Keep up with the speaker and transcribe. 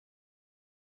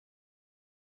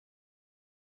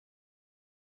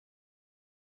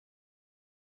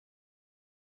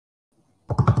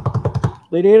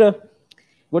Lady Ada,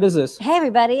 what is this? Hey,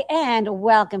 everybody, and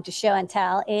welcome to Show and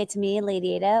Tell. It's me,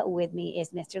 Lady Ada. With me is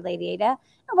Mr. Lady Ada.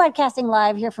 I'm broadcasting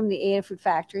live here from the Ada Fruit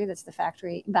Factory. That's the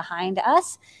factory behind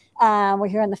us. We're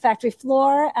here on the factory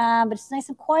floor, but it's nice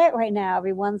and quiet right now.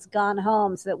 Everyone's gone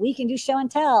home so that we can do Show and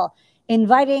Tell,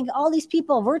 inviting all these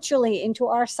people virtually into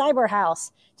our cyber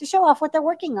house to show off what they're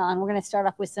working on. We're going to start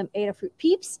off with some Ada Fruit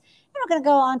peeps, and we're going to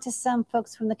go on to some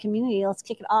folks from the community. Let's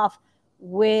kick it off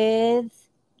with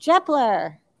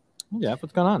Jepler. Jeff,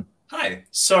 what's going on? Hi.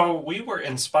 So we were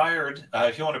inspired,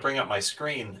 if you want to bring up my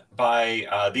screen,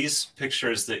 by these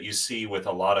pictures that you see with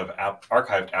a lot of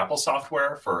archived Apple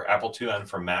software for Apple II and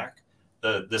for Mac.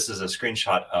 This is a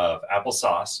screenshot of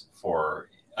applesauce for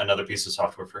another piece of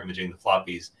software for imaging the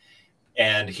floppies.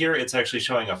 And here it's actually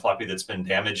showing a floppy that's been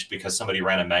damaged because somebody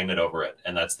ran a magnet over it,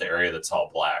 and that's the area that's all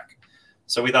black.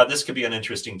 So we thought this could be an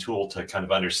interesting tool to kind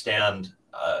of understand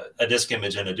a disk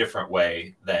image in a different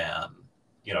way than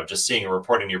just seeing a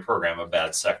report in your program of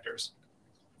bad sectors.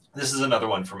 This is another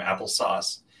one from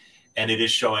Applesauce, and it is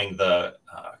showing the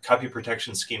copy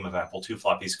protection scheme of Apple II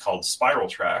floppies called spiral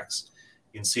tracks.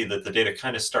 You can see that the data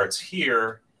kind of starts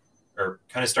here, and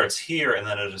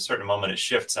then at a certain moment it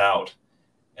shifts out,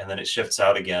 and then it shifts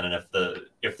out again. And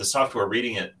if the software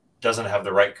reading it doesn't have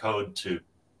the right code to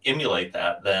emulate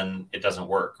that, then it doesn't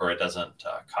work or it doesn't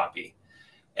copy.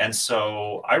 And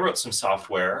so I wrote some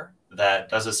software that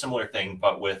does a similar thing,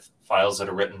 but with files that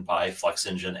are written by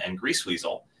FluxEngine and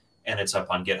Greaseweasel, and it's up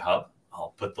on GitHub.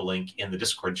 I'll put the link in the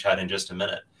Discord chat in just a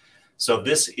minute. So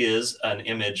this is an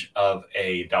image of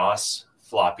a DOS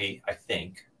floppy, I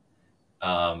think.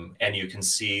 And you can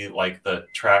see like the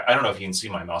track. I don't know if you can see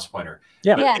my mouse pointer.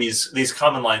 Yeah. But these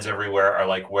common lines everywhere are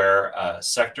like where a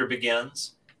sector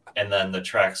begins, and then the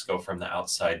tracks go from the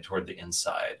outside toward the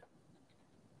inside.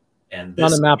 And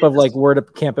this on a map of like where to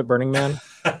camp at Burning Man?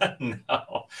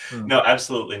 No,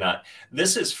 absolutely not.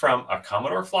 This is from a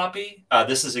Commodore floppy.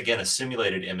 This is, again, a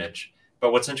simulated image.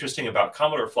 But what's interesting about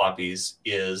Commodore floppies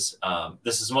is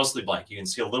this is mostly blank. You can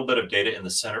see a little bit of data in the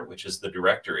center, which is the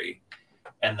directory.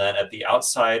 And then at the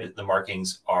outside, the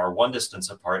markings are one distance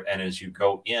apart. And as you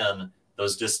go in,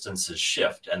 those distances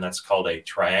shift. And that's called a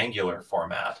triangular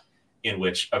format, in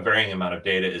which a varying amount of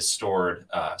data is stored.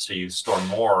 So you store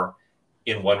more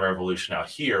in one revolution out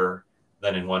here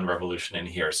than in one revolution in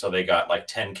here. So they got like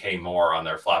 10K more on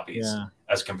their floppies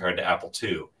as compared to Apple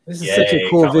II. This is such a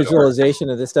cool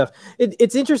visualization of this stuff.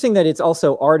 It's interesting that it's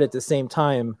also art at the same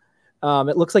time.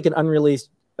 It looks like an unreleased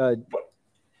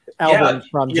album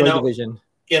from Joy Division.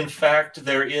 In fact,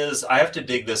 there is, I have to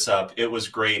dig this up. It was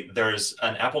great. There's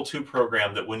an Apple II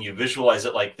program that when you visualize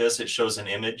it like this, it shows an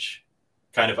image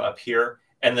kind of up here.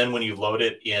 And then when you load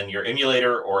it in your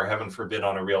emulator, or heaven forbid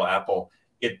on a real Apple,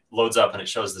 it loads up and it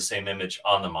shows the same image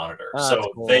on the monitor.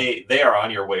 So cool. they are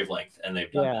on your wavelength, and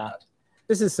they've done that.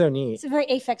 This is so neat. It's a very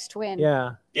Aphex Twin.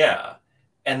 Yeah. Yeah.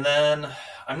 And then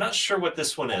I'm not sure what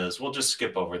this one is. We'll just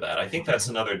skip over that. I think that's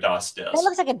another DOS disk. It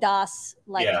looks like a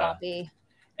DOS-like floppy.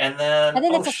 And then I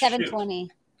think it's a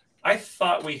 720. I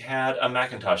thought we had a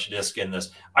Macintosh disk in this.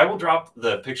 I will drop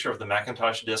the picture of the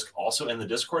Macintosh disk also in the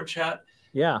Discord chat.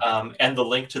 Yeah. And the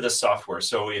link to this software.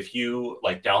 So if you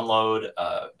like download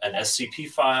an SCP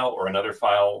file or another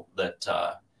file that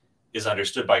is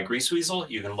understood by Greaseweasel,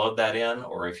 you can load that in.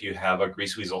 Or if you have a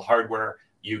Greaseweasel hardware,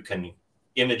 you can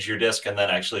image your disk and then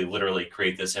actually literally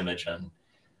create this image and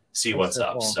see what's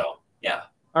up. Cool. So yeah.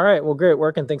 All right. Well, great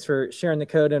work. And thanks for sharing the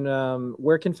code. And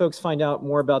where can folks find out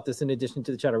more about this in addition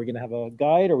to the chat? Are we going to have a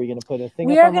guide? Are we going to put a thing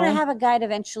We up are going to online? have a guide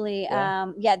eventually.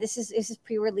 Yeah, this is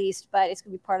pre-released, but it's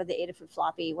going to be part of the Ada Fruit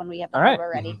floppy when we have the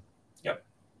hardware ready. Yep.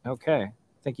 Okay.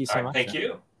 Thank you so much. Thank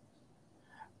you.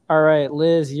 All right,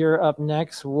 Liz, you're up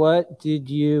next. What did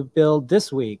you build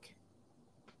this week?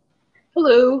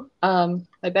 Hello.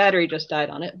 My battery just died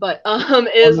on it, but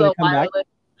is a wireless.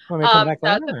 Want me to come back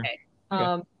that's later, okay.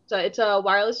 Okay. So it's a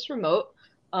wireless remote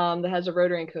that has a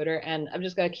rotary encoder, and I've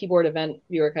just got a keyboard event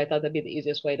viewer. I thought that'd be the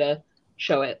easiest way to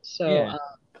show it. So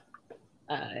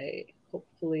I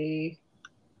hopefully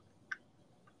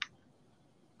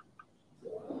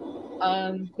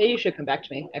maybe you should come back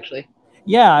to me actually.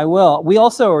 Yeah, I will. We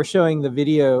also are showing the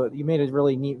video. You made a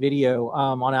really neat video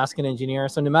on Ask an Engineer.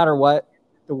 So no matter what,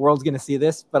 the world's going to see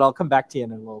this, but I'll come back to you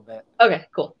in a little bit. Okay,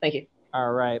 cool. Thank you.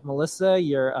 All right, Melissa,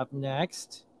 you're up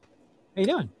next. How you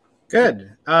doing?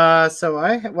 Good. So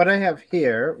what I have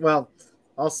here, well,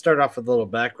 I'll start off with a little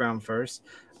background first.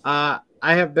 I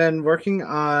have been working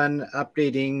on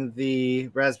updating the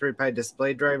Raspberry Pi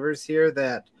display drivers here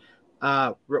that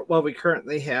what we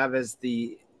currently have is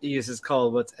the uses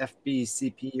called what's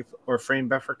FBCP or frame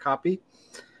buffer copy.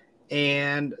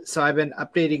 And so I've been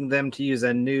updating them to use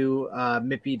a new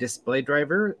MIPI display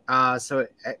driver. So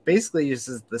it basically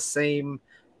uses the same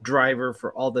driver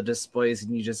for all the displays,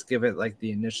 and you just give it like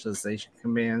the initialization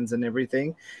commands and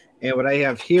everything. And what I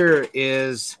have here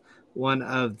is one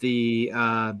of the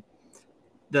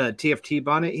TFT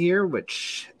bonnet here,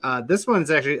 which this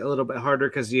one's actually a little bit harder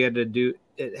because you had to do,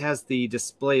 it has the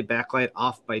display backlight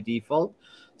off by default.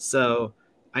 So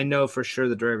I know for sure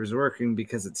the driver's working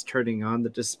because it's turning on the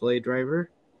display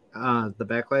driver, the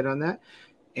backlight on that.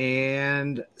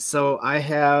 And so I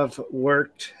have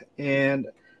worked, and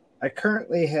I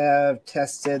currently have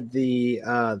tested the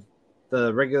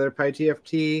regular Pi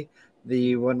TFT,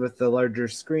 the one with the larger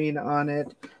screen on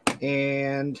it,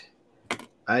 and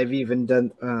I've even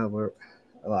done where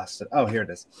I lost it. Oh, here it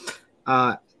is.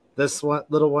 This one,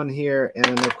 little one here, and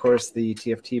then of course the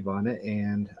TFT bonnet,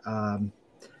 and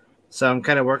so I'm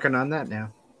kind of working on that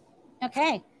now.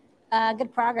 Okay,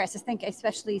 good progress. I think,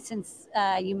 especially since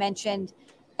you mentioned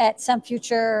at some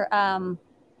future 5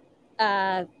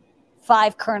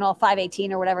 kernel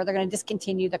 518 or whatever, they're going to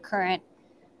discontinue the current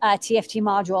TFT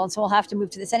module, and so we'll have to move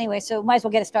to this anyway. So might as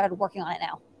well get started working on it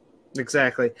now.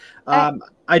 Exactly.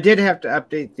 I did have to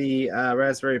update the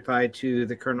Raspberry Pi to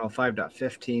the kernel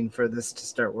 5.15 for this to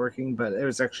start working, but it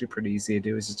was actually pretty easy to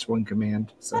do. It was just one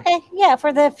command. So. Okay, yeah,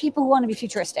 for the people who want to be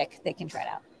futuristic, they can try it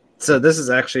out. So this is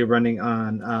actually running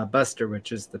on Buster,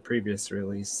 which is the previous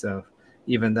release. So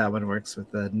even that one works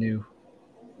with the new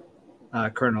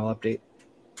kernel update.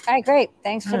 All right, great.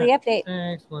 Thanks for the update.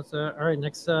 Thanks, Melissa. All right,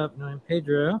 next up, I'm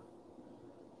Pedro.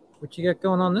 What you got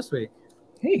going on this week?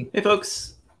 Hey,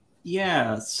 folks.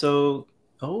 Yeah, so,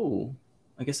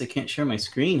 I guess I can't share my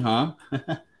screen, huh?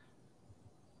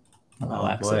 Oh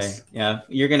access. Boy. Yeah,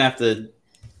 you're going to have to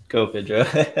go, Pedro.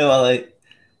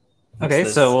 Okay,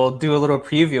 so we'll do a little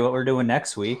preview of what we're doing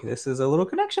next week. This is a little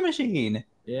connection machine.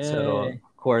 Yeah. So,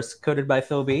 of course, coded by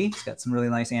Phil B. He's got some really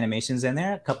nice animations in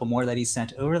there. A couple more that he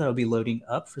sent over that will be loading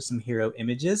up for some hero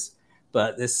images.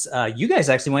 But this, you guys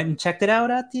actually went and checked it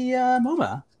out at the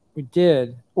MoMA. We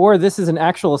did. Or this is an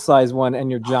actual size one, and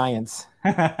you're giants.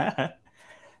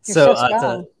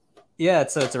 So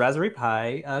it's a Raspberry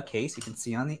Pi case. You can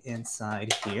see on the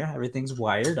inside here, everything's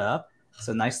wired up.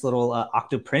 So nice little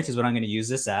Octoprint is what I'm going to use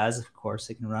this as. Of course,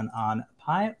 it can run on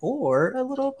Pi or a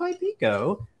little Pi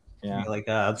Pico. Yeah, like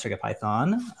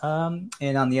CircuitPython.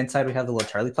 And on the inside, we have the little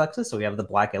Charlie plexus. So we have the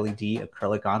black LED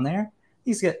acrylic on there.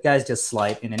 These guys just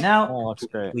slide in and out. Oh, that's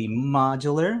great.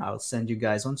 Modular. I'll send you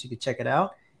guys one so you can check it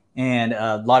out. And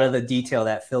a lot of the detail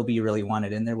that Phil B really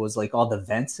wanted in there was like all the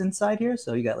vents inside here.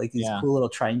 So you got like these cool little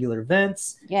triangular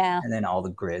vents. Yeah. And then all the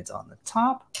grids on the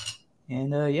top. And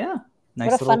nice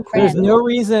what a fun There's no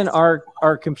reason our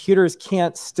computers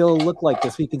can't still look like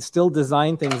this. We can still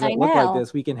design things that look like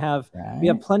this. We can have we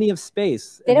have plenty of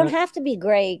space. They don't have to be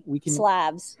gray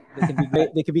slabs.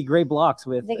 They could be gray blocks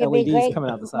with LEDs coming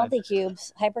out the side.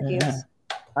 Multi-cubes, hypercubes. Yeah.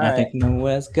 I think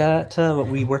Noah's got what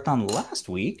we worked on last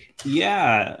week.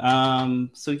 Yeah.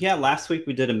 Last week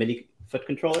we did a MIDI foot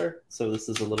controller. So this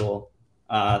is a little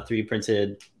 3D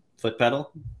printed foot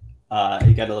pedal.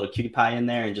 You got a little cutie pie in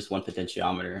there and just one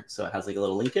potentiometer. So it has like a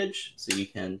little linkage. So you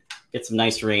can get some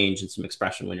nice range and some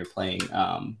expression when you're playing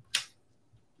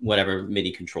whatever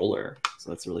MIDI controller. So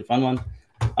that's a really fun one.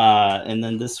 And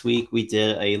then this week we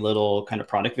did a little kind of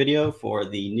product video for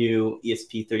the new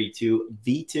ESP32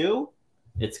 V2.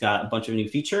 It's got a bunch of new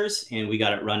features, and we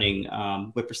got it running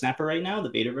Whippersnapper right now, the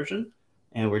beta version.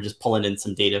 And we're just pulling in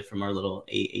some data from our little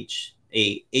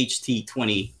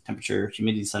HT20 temperature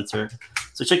humidity sensor.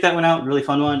 So check that one out, really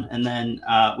fun one. And then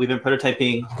we've been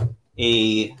prototyping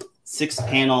a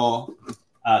 6-panel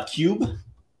cube.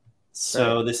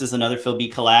 So this is another Phil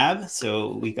B collab.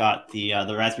 So we got the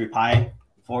Raspberry Pi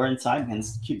 4 inside, and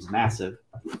this cube's massive.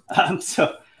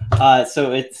 So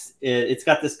it's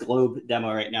got this globe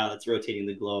demo right now that's rotating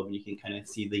the globe, and you can kind of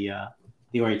see the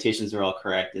orientations are all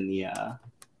correct, and the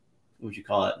what would you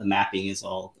call it? The mapping is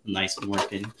all nice and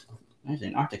working. There's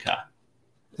Antarctica.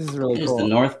 This is really There's cool. The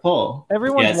North Pole.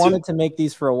 Everyone wanted to make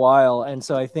these for a while, and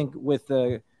so I think with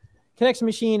the connection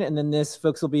machine and then this,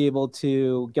 folks will be able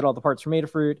to get all the parts from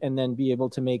Adafruit and then be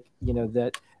able to make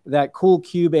that cool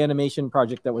cube animation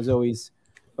project that was always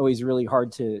really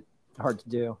hard to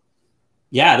do.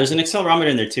 Yeah, there's an accelerometer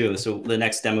in there too. So the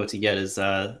next demo to get is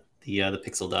the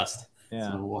Pixel Dust.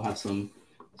 Yeah. So we'll have some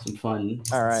fun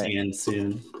seeing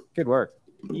soon. Good work.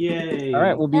 Yay. All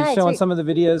right, we'll be showing some of the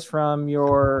videos from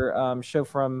your show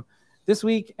from this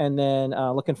week, and then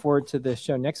looking forward to the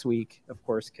show next week, of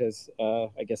course, because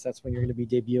I guess that's when you're going to be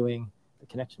debuting the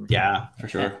connection machine. Yeah, for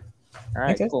sure. All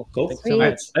right, cool. Cool. Thanks so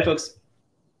much. Bye, folks.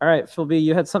 All right, Phil B,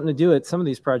 you had something to do at some of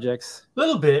these projects. A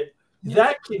little bit.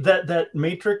 That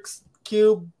matrix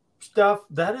cube stuff,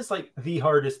 that is like the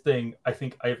hardest thing I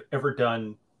think I've ever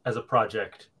done as a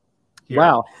project here.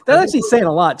 Wow, that's actually saying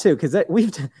a lot too, because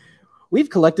we've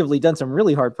collectively done some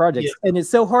really hard projects, and it's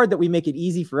so hard that we make it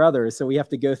easy for others, so we have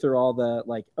to go through all the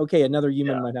like, okay, another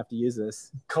human might have to use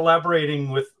this. Collaborating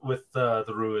with the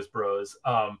Ruiz bros,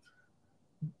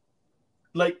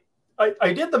 like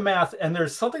I did the math, and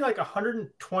there's something like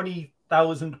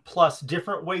 120,000 plus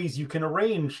different ways you can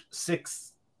arrange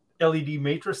 6 LED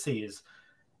matrices.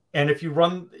 And if you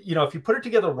run, if you put it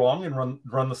together wrong and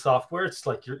run the software, it's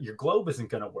like your globe isn't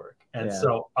going to work. And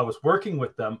so I was working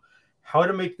with them how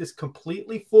to make this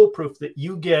completely foolproof, that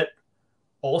you get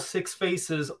all 6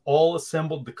 faces all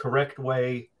assembled the correct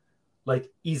way, like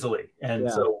easily.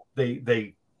 And so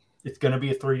it's going to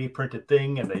be a 3D printed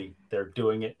thing, and they're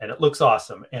doing it, and it looks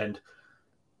awesome. And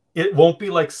it won't be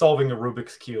like solving a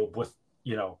Rubik's Cube with,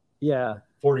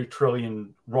 40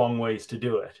 trillion wrong ways to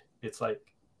do it. It's like,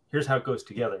 here's how it goes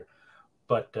together.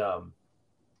 But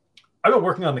I've been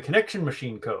working on the connection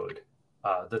machine code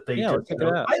that they just,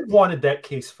 I wanted that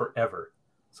case forever.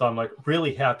 So I'm like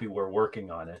really happy we're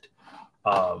working on it.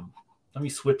 Let me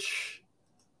switch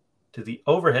to the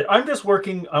overhead. I'm just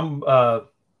working.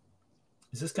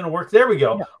 Is this going to work? There we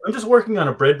go. Yeah. I'm just working on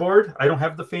a breadboard. I don't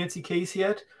have the fancy case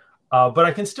yet, but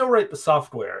I can still write the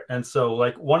software. And so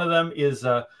like one of them is,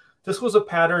 this was a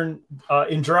pattern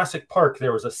in Jurassic Park.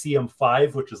 There was a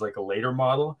CM5, which is like a later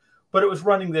model, but it was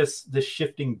running this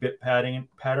shifting bit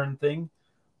pattern thing.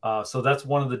 So that's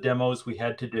one of the demos we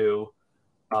had to do.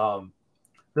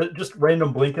 Just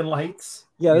random blinking lights.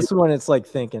 Yeah, this is when it's like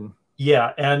thinking.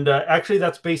 Yeah, and actually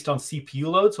that's based on CPU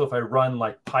load. So if I run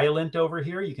like PyLint over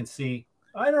here, you can see,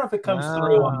 I don't know if it comes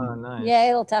through. Nice. Yeah, a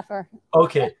little tougher.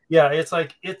 Okay, yeah, it's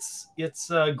like it's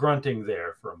grunting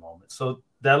there for a moment. So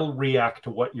that'll react to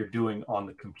what you're doing on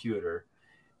the computer.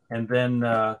 And then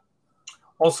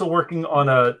also working on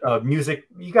a music,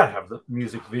 you got to have the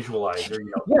music visualizer.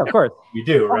 Yeah, of course. You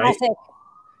do, right?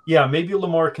 Yeah, maybe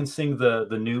Lamar can sing the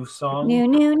new song.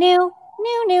 New.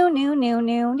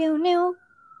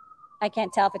 I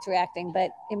can't tell if it's reacting, but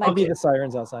it might be the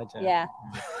sirens outside, too. Yeah.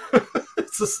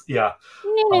 It's just, yeah.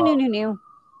 New.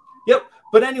 Yep.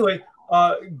 But anyway,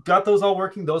 got those all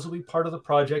working. Those will be part of the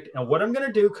project. And what I'm going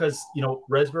to do, because,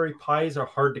 Raspberry Pis are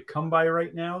hard to come by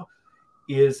right now,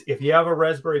 is if you have a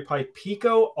Raspberry Pi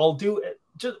Pico, I'll do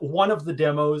just one of the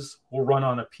demos will run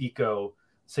on a Pico,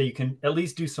 so you can at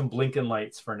least do some blinking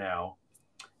lights for now.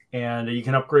 And you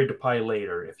can upgrade to Pi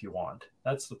later if you want.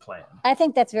 That's the plan. I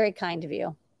think that's very kind of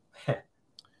you.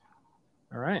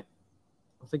 All right.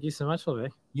 Well, thank you so much, Sylvie.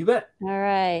 You bet. All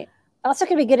right. Also,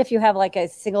 could be good if you have like a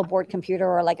single board computer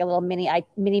or like a little mini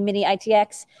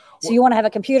ITX. So you want to have a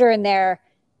computer in there,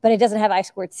 but it doesn't have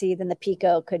I2C. Then the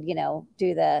Pico could,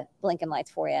 do the blinking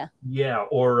lights for you. Yeah,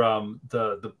 or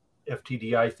the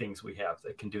FTDI things we have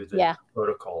that can do the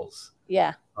protocols.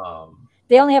 Yeah.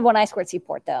 They only have one I2C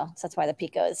port though, so that's why the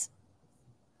Pico's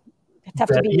tough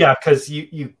to beat. Yeah, because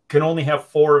you can only have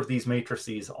 4 of these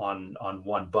matrices on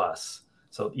one bus.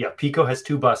 So yeah, Pico has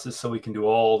 2 buses, so we can do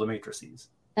all the matrices.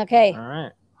 Okay. All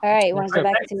right. All right. Want to go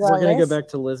back to We're going to go back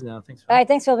to Liz now. Thanks. All right.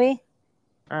 Thanks, Philby.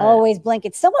 Right. Always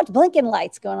blinking. So much blinking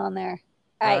lights going on there.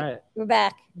 All right. We're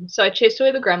back. So I chased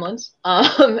away the gremlins.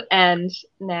 And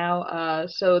now,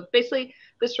 so basically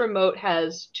this remote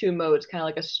has 2 modes, kind of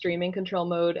like a streaming control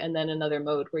mode and then another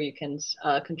mode where you can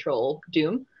control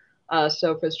Doom.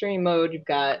 So for the streaming mode, you've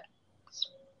got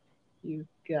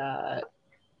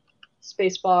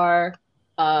spacebar,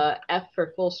 F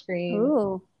for full screen.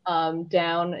 Ooh.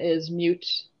 Down is mute.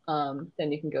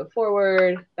 Then you can go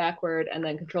forward, backward, and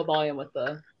then control volume with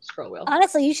the scroll wheel.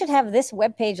 Honestly, you should have this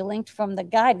webpage linked from the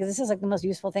guide because this is like the most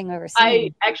useful thing I've ever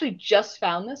seen. I actually just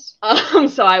found this,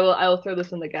 so I will throw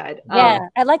this in the guide. Yeah,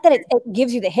 I like that it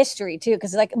gives you the history too,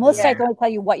 because like most sites only tell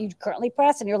you what you currently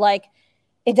press, and you're like,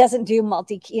 it doesn't do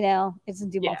multi-key, it doesn't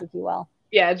do multi-key well.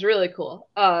 Yeah, it's really cool.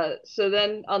 So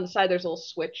then on the side there's a little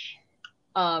switch,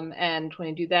 and when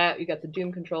you do that, you got the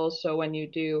Doom controls. So when you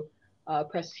do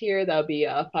press here, that'll be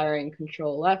firing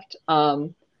control left,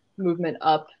 movement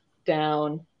up,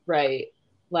 down, right,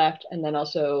 left, and then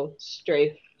also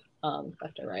strafe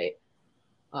left and right.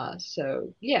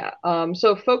 So yeah,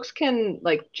 so folks can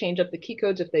like change up the key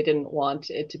codes if they didn't want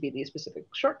it to be these specific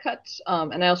shortcuts.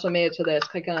 And I also made it so that it's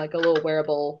kind of like a little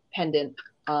wearable pendant,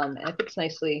 and it fits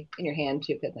nicely in your hand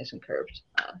too, fit nice and curved.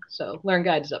 So Learn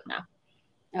Guide is up now.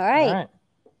 All right. All right.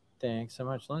 Thanks so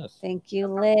much, Liz. Thank you,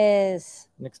 Liz.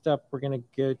 Next up, we're going to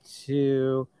go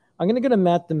to, I'm going to go to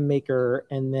Matt the Maker,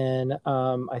 and then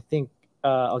I think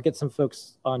I'll get some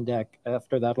folks on deck.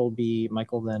 After that will be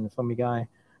Michael, then Foamy Guy.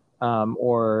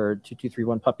 or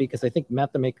 2231 Puppy, because I think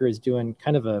Matt the Maker is doing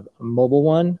kind of a mobile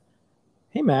one.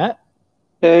 Hey, Matt.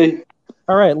 Hey.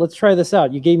 All right, let's try this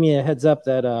out. You gave me a heads up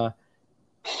that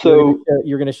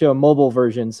you're going to show a mobile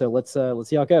version, so let's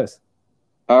see how it goes.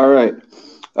 All right.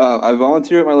 I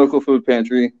volunteer at my local food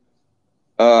pantry.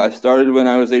 I started when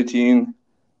I was 18.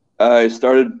 I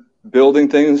started building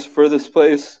things for this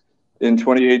place in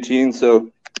 2018.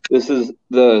 So this is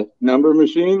the number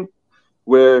machine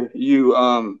where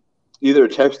you either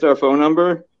text our phone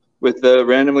number with the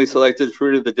randomly selected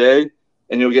fruit of the day,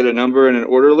 and you'll get a number and an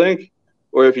order link.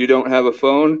 Or if you don't have a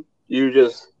phone, you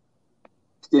just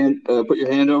put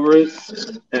your hand over it,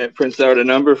 and it prints out a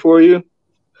number for you.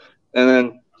 And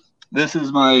then this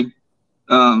is my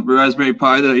Raspberry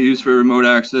Pi that I use for remote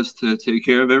access to take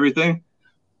care of everything.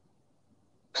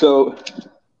 So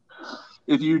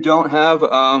if you don't have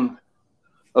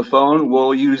a phone,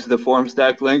 we'll use the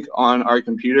FormStack link on our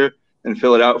computer and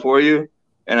fill it out for you.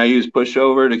 And I use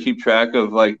Pushover to keep track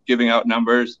of like giving out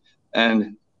numbers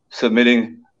and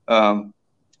submitting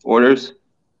orders.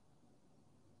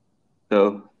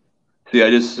 So see, I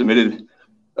just submitted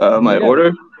my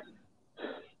order.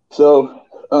 So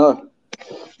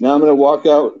now I'm going to walk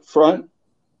out front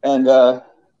and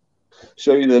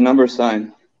show you the number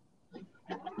sign.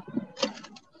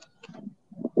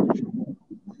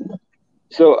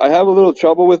 So I have a little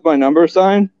trouble with my number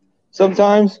sign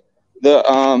sometimes.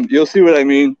 You'll see what I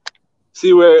mean.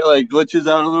 See where it like glitches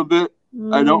out a little bit?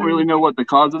 I don't really know what the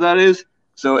cause of that is.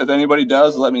 So if anybody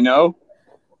does, let me know.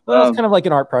 Well, it's kind of like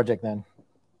an art project then.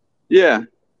 Yeah.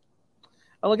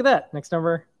 Oh, look at that. Next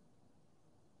number.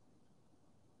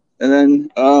 And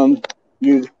then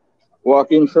you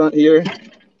walk in front here.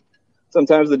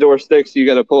 Sometimes the door sticks, you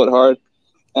got to pull it hard.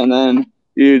 And then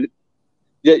you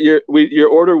get your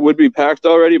order would be packed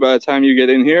already by the time you get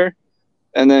in here.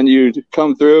 And then you'd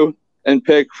come through and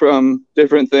pick from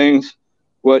different things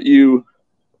what you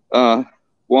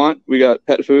want. We got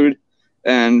pet food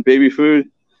and baby food.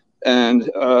 And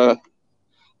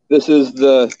this is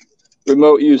the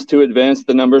remote used to advance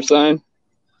the number sign.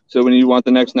 So when you want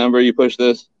the next number, you push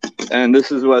this. And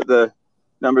this is what the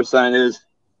number sign is.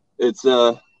 It's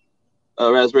a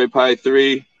Raspberry Pi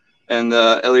 3 and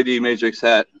the LED matrix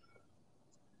hat.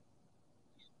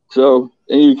 So,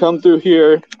 and you come through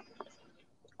here,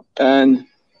 and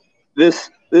this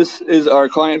is our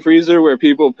client freezer where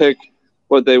people pick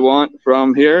what they want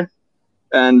from here.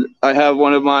 And I have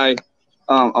one of my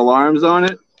alarms on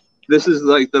it. This is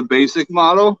like the basic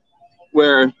model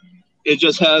where it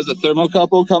just has a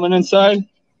thermocouple coming inside.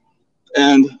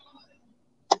 And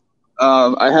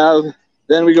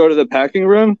then we go to the packing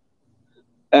room,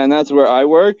 and that's where I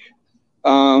work.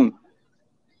 So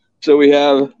we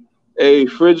have a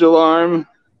fridge alarm,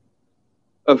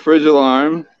 a freezer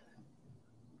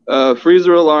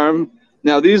alarm.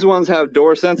 Now these ones have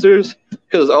door sensors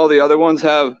because all the other ones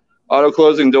have auto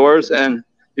closing doors. And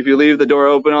if you leave the door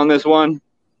open on this one,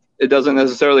 it doesn't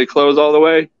necessarily close all the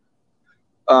way.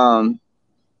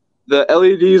 The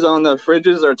LEDs on the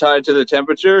fridges are tied to the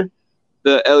temperature.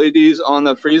 The LEDs on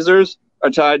the freezers are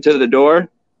tied to the door.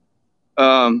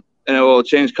 And it will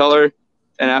change color.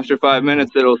 And after 5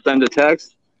 minutes, it'll send a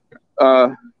text.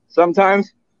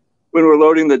 Sometimes when we're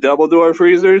loading the double door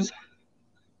freezers,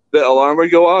 the alarm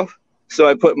would go off. So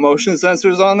I put motion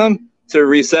sensors on them to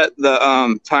reset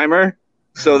the timer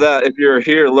so that if you're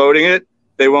here loading it,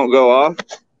 they won't go off.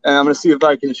 And I'm going to see if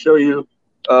I can show you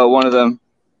one of them.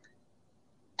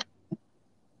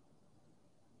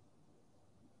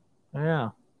 Yeah.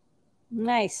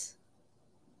 Nice.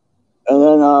 And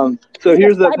then, so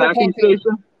here's the packing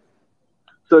station.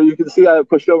 So you can see I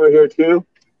pushed over here too.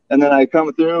 And then I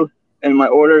come through and my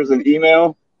order is an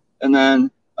email. And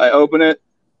then I open it.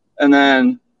 And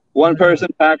then one person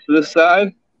packs this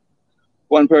side.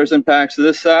 One person packs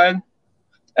this side.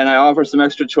 And I offer some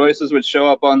extra choices which show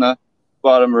up on the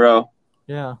bottom row.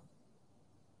 Yeah.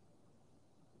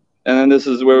 And then this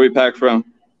is where we pack from.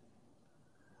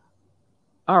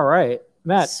 All right,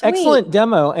 Matt, Sweet. Excellent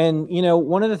demo. And, you know,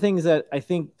 one of the things that I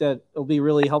think that will be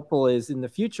really helpful is in the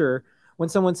future, when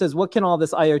someone says, what can all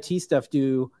this IoT stuff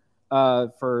do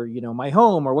for, you know, my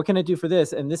home, or what can it do for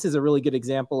this? And this is a really good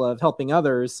example of helping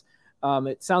others.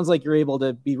 It sounds like you're able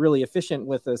to be really efficient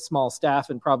with a small staff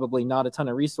and probably not a ton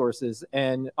of resources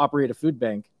and operate a food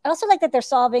bank. I also like that they're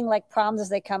solving like problems as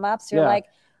they come up. So you're like,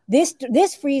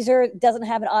 This freezer doesn't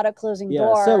have an auto closing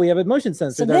door. So we have a motion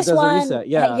sensor that does a reset.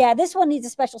 Yeah, this one needs a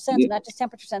special sensor, not just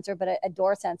temperature sensor, but a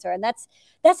door sensor. And that's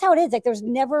how it is. Like there's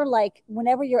never like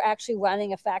whenever you're actually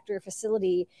running a factory or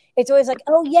facility, it's always like,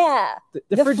 oh yeah,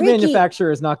 the fridge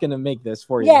manufacturer is not going to make this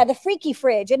for you. Yeah, the freaky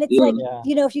fridge, and it's like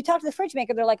you know, if you talk to the fridge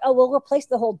maker, they're like, oh, we'll replace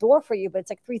the whole door for you, but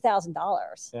it's like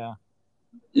 $3,000. Yeah.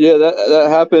 Yeah, that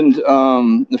happened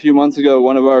a few months ago.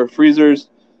 One of our freezers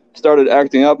started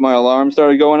acting up. My alarm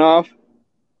started going off,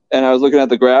 and I was looking at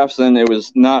the graphs, and it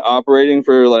was not operating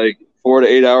for like 4 to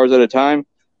 8 hours at a time.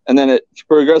 And then it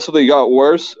progressively got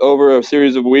worse over a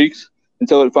series of weeks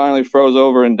until it finally froze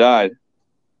over and died.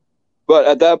 But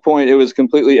at that point, it was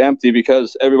completely empty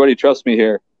because everybody trusts me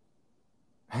here.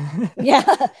 Yeah,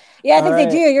 I think they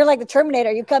do. You're like the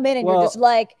Terminator. You come in and you're just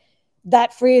like,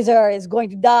 that freezer is going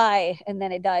to die, and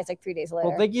then it dies like 3 days later.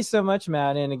 Well, thank you so much,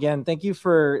 Matt. And again, thank you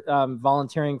for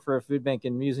volunteering for a food bank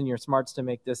and using your smarts to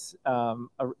make this a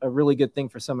really good thing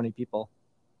for so many people.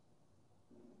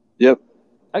 Yep.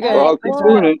 Okay. Well, I'll keep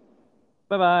doing it.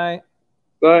 Bye-bye.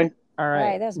 Bye. All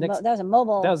right. That was a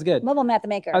mobile. That was good. Mobile Matt the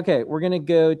Maker. Okay, we're gonna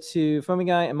go to Foamy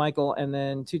Guy and Michael, and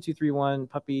then 2231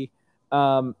 Puppy.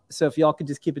 So if y'all could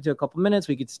just keep it to a couple minutes,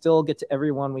 we could still get to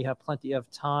everyone. We have plenty of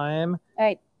time. All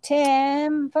right.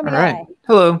 Tim from All right.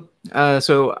 Hello.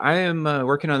 So I am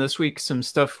working on this week some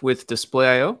stuff with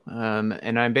Display.io,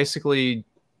 and I basically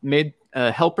made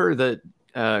a helper that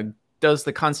does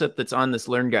the concept that's on this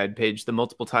Learn Guide page, the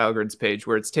multiple tile grids page,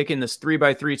 where it's taking this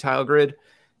 3x3 tile grid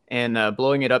and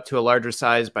blowing it up to a larger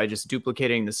size by just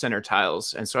duplicating the center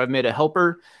tiles. And so I've made a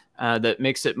helper that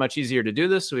makes it much easier to do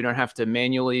this, so we don't have to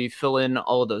manually fill in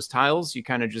all of those tiles. You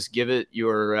kind of just give it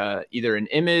your either an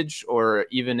image or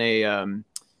even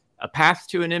a path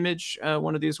to an image.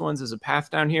 One of these ones is a path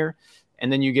down here.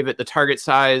 And then you give it the target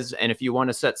size. And if you want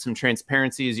to set some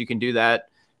transparencies, you can do that.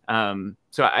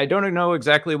 So I don't know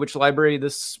exactly which library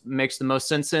this makes the most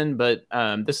sense in, but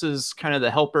this is kind of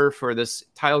the helper for this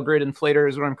tile grid inflator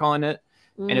is what I'm calling it.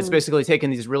 And it's basically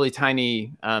taking these really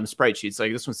tiny sprite sheets.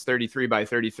 Like this one's 33 by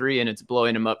 33, and it's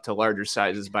blowing them up to larger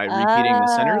sizes by repeating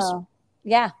the centers.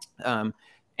 Yeah.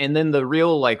 And then the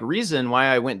real reason why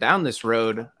I went down this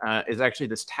road is actually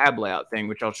this tab layout thing,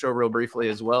 which I'll show real briefly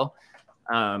as well.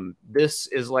 This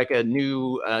is like a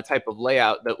new type of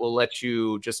layout that will let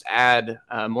you just add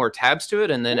more tabs to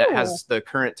it. And then it has the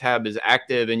current tab is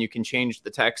active, and you can change the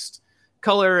text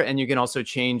color, and you can also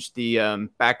change the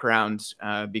background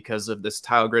because of this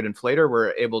tile grid inflator.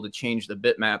 We're able to change the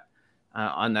bitmap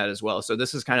on that as well. So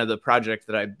this is kind of the project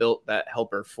that I built that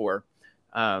helper for.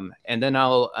 And then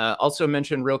I'll also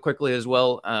mention real quickly as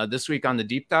well, this week on the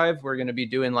deep dive, we're going to be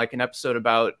doing like an episode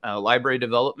about library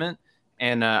development.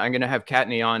 And I'm going to have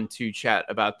Kattni on to chat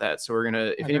about that. So we're going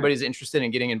to, if anybody's interested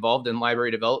in getting involved in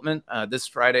library development, this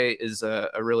Friday is a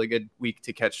really good week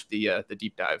to catch the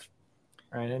deep dive.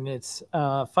 All right. And it's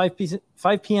 5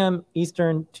 p.m.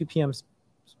 Eastern, 2 p.m.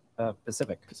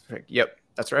 Pacific. Yep.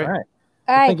 That's right. All right.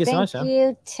 All right. Thank you so much. Thank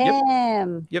you,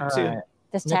 Tim. Yep. See you.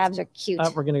 Those tabs are cute.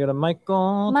 We're going to go to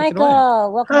Michael.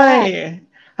 Michael, welcome back. Hi.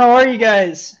 How are you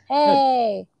guys?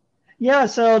 Hey. Yeah,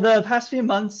 so the past few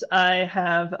months, I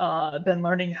have been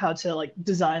learning how to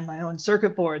design my own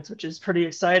circuit boards, which is pretty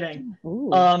exciting.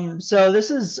 So this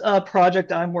is a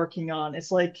project I'm working on.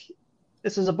 It's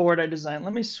this is a board I designed.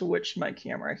 Let me switch my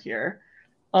camera here.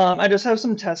 I just have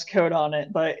some test code on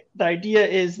it, but the idea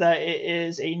is that it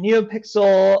is a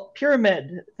NeoPixel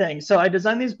pyramid thing. So I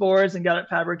designed these boards and got it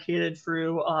fabricated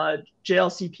through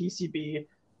JLC PCB.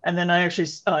 And then I actually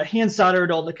hand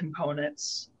soldered all the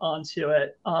components onto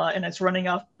it. And it's running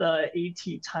off the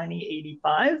AT Tiny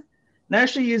 85. And I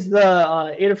actually used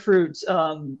the Adafruit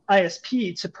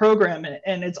ISP to program it.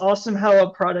 And it's awesome how a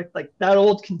product like that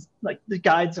old, the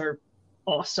guides are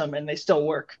awesome and they still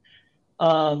work.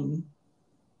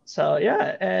 So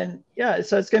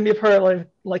so it's going to be a part of an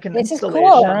this installation.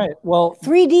 Is cool. All right. Well,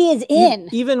 3D is in.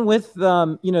 Even with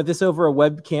this over a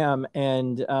webcam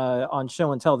and on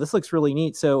show and tell, this looks really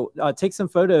neat. So take some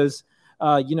photos.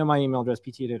 My email address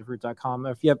pt@adafruit.com.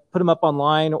 If you put them up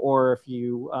online, or if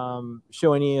you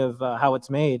show any of how it's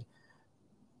made,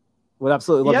 would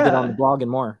absolutely love to get on the blog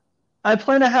and more. I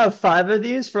plan to have 5 of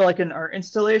these for an art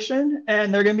installation,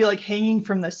 and they're going to be hanging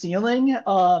from the ceiling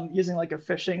using a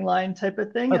fishing line type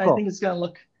of thing. And I think it's going to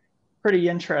look pretty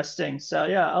interesting. So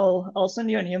yeah, I'll send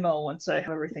you an email once I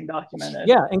have everything documented.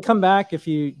 Yeah, and come back if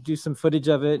you do some footage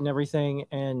of it and everything.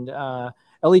 And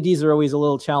LEDs are always a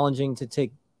little challenging to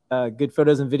take good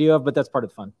photos and video of, but that's part of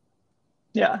the fun.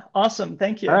 Yeah, awesome.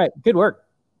 Thank you. All right, good work.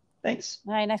 Thanks.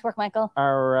 All right, nice work, Michael.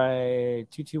 All right,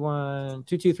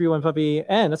 2231 puppy,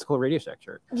 and that's a cool Radio Shack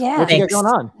shirt. Yeah. What you got going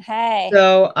on? Hey.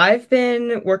 So I've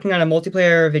been working on a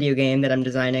multiplayer video game that I'm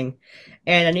designing,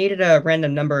 and I needed a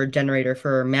random number generator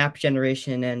for map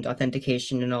generation and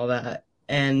authentication and all that.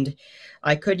 And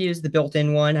I could use the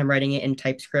built-in one. I'm writing it in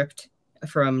TypeScript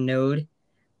from Node,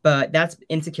 but that's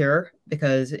insecure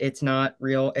because it's not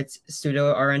real. It's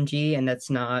pseudo RNG, and that's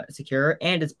not secure,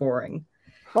 and it's boring.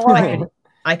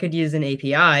 I could use an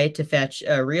API to fetch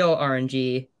a real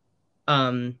RNG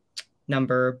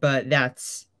number, but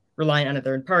that's relying on a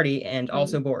third party and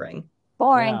also boring.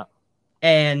 Boring. Yeah.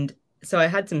 And so I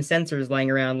had some sensors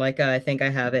lying around. Like I think I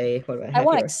have a what do I have? I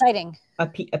want here? exciting. A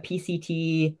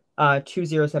PCT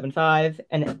 2075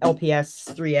 and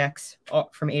LPS 3X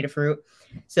from Adafruit.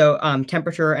 So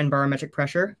temperature and barometric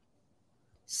pressure.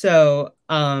 So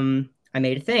I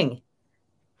made a thing,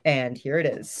 and here it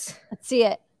is. Let's see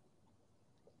it.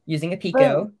 Using a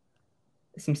Pico,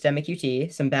 some STEMMA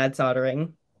QT, some bad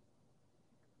soldering,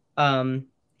 and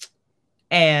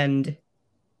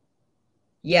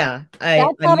yeah, bad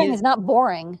soldering is not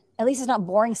boring. At least it's not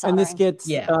boring soldering. And this gets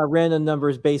random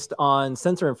numbers based on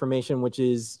sensor information, which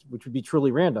would be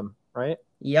truly random, right?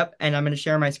 Yep. And I'm going to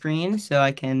share my screen so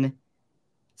I can.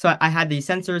 So I had these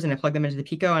sensors and I plugged them into the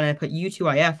Pico, and I put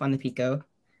U2IF on the Pico.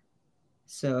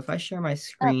 So if I share my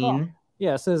screen, cool.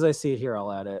 Yeah, as soon as I see it here,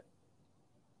 I'll add it.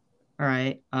 All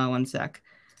right, one sec.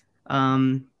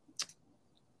 Allow.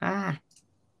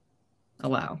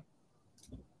 All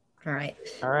right.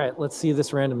 All right, let's see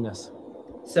this randomness.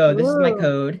 So this is my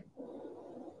code.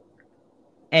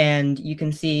 And you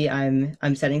can see I'm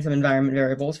setting some environment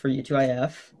variables for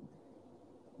U2IF.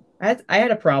 I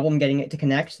had a problem getting it to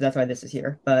connect, so that's why this is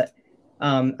here. But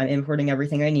I'm importing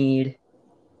everything I need,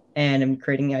 and I'm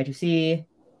creating the I2C.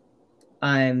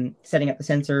 I'm setting up the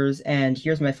sensors, and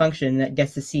here's my function that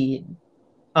gets the seed.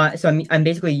 So I'm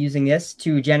basically using this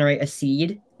to generate a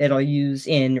seed that I'll use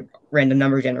in random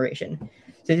number generation.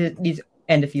 So these,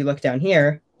 and if you look down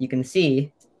here, you can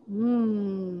see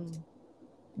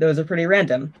those are pretty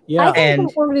random. Yeah. I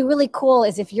think what would be really cool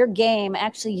is if your game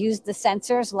actually used the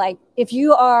sensors. Like if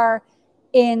you are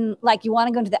in, like you want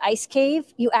to go into the ice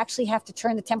cave, you actually have to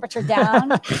turn the temperature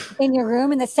down in your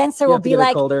room, and the sensor will be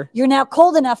like, you're now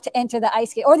cold enough to enter the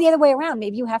ice cave, or the other way around.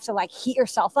 Maybe you have to like heat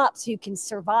yourself up so you can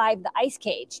survive the ice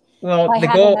cage. Well, the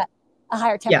goal, a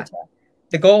higher temperature. Yeah.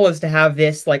 The goal is to have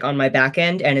this like on my back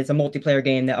end, and it's a multiplayer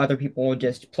game that other people will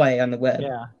just play on the web.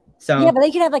 Yeah. So yeah, but they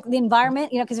could have like the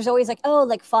environment, you know, because there's always like, oh,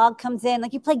 like fog comes in.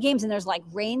 Like you play games and there's like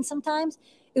rain sometimes.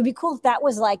 It would be cool if that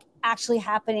was like actually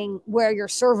happening where your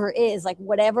server is, like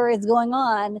whatever is going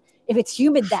on. If it's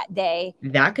humid that day,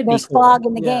 that could there's be cool. fog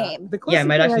in the game. Yeah, I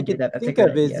might actually do that. Think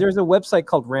of is there's a website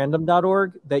called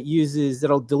random.org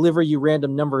that'll deliver you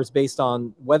random numbers based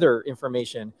on weather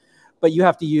information, but you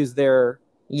have to use their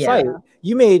site.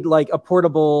 You made like a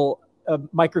portable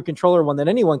microcontroller one that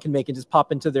anyone can make and just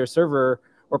pop into their server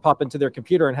or pop into their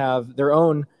computer and have their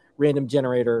own random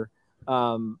generator,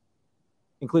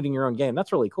 including your own game.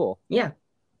 That's really cool. Yeah.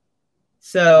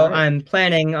 So I'm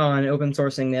planning on open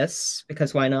sourcing this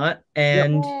because why not?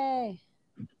 And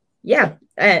yeah,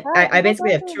 I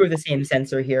basically have two of the same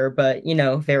sensor here, but you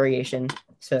know, variation.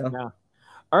 So yeah.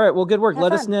 All right. Well, good work.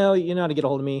 Let us know. You know how to get a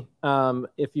hold of me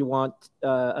if you want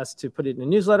us to put it in a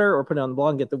newsletter or put it on the blog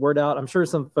and get the word out. I'm sure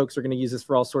some folks are going to use this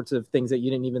for all sorts of things that you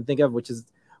didn't even think of, which is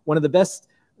one of the best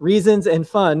reasons and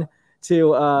fun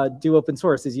to do open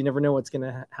source is you never know what's going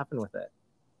to happen with it.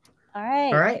 All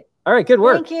right. All right. All right. Good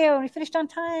work. Thank you. We finished on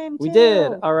time. We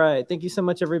did. All right. Thank you so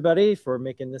much, everybody, for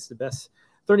making this the best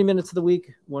 30 minutes of the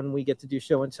week when we get to do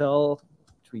show and tell,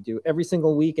 which we do every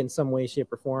single week in some way,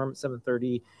 shape, or form,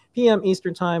 7:30 p.m.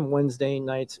 Eastern Time, Wednesday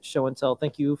nights, show and tell.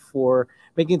 Thank you for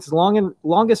making it the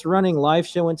longest running live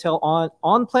show and tell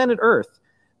on planet Earth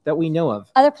that we know of.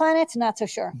 Other planets, not so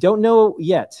sure. Don't know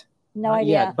yet. No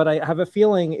idea. Yet, but I have a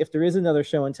feeling if there is another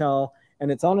show and tell and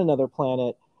it's on another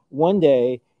planet, one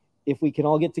day, if we can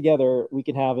all get together, we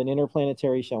can have an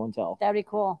interplanetary show and tell. That'd be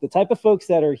cool. The type of folks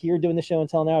that are here doing the show and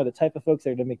tell now are the type of folks that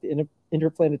are going to make the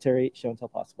interplanetary show and tell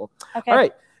possible. Okay. All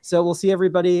right. So we'll see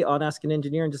everybody on Ask an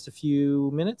Engineer in just a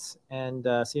few minutes, and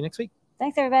see you next week.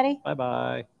 Thanks, everybody.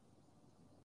 Bye-bye.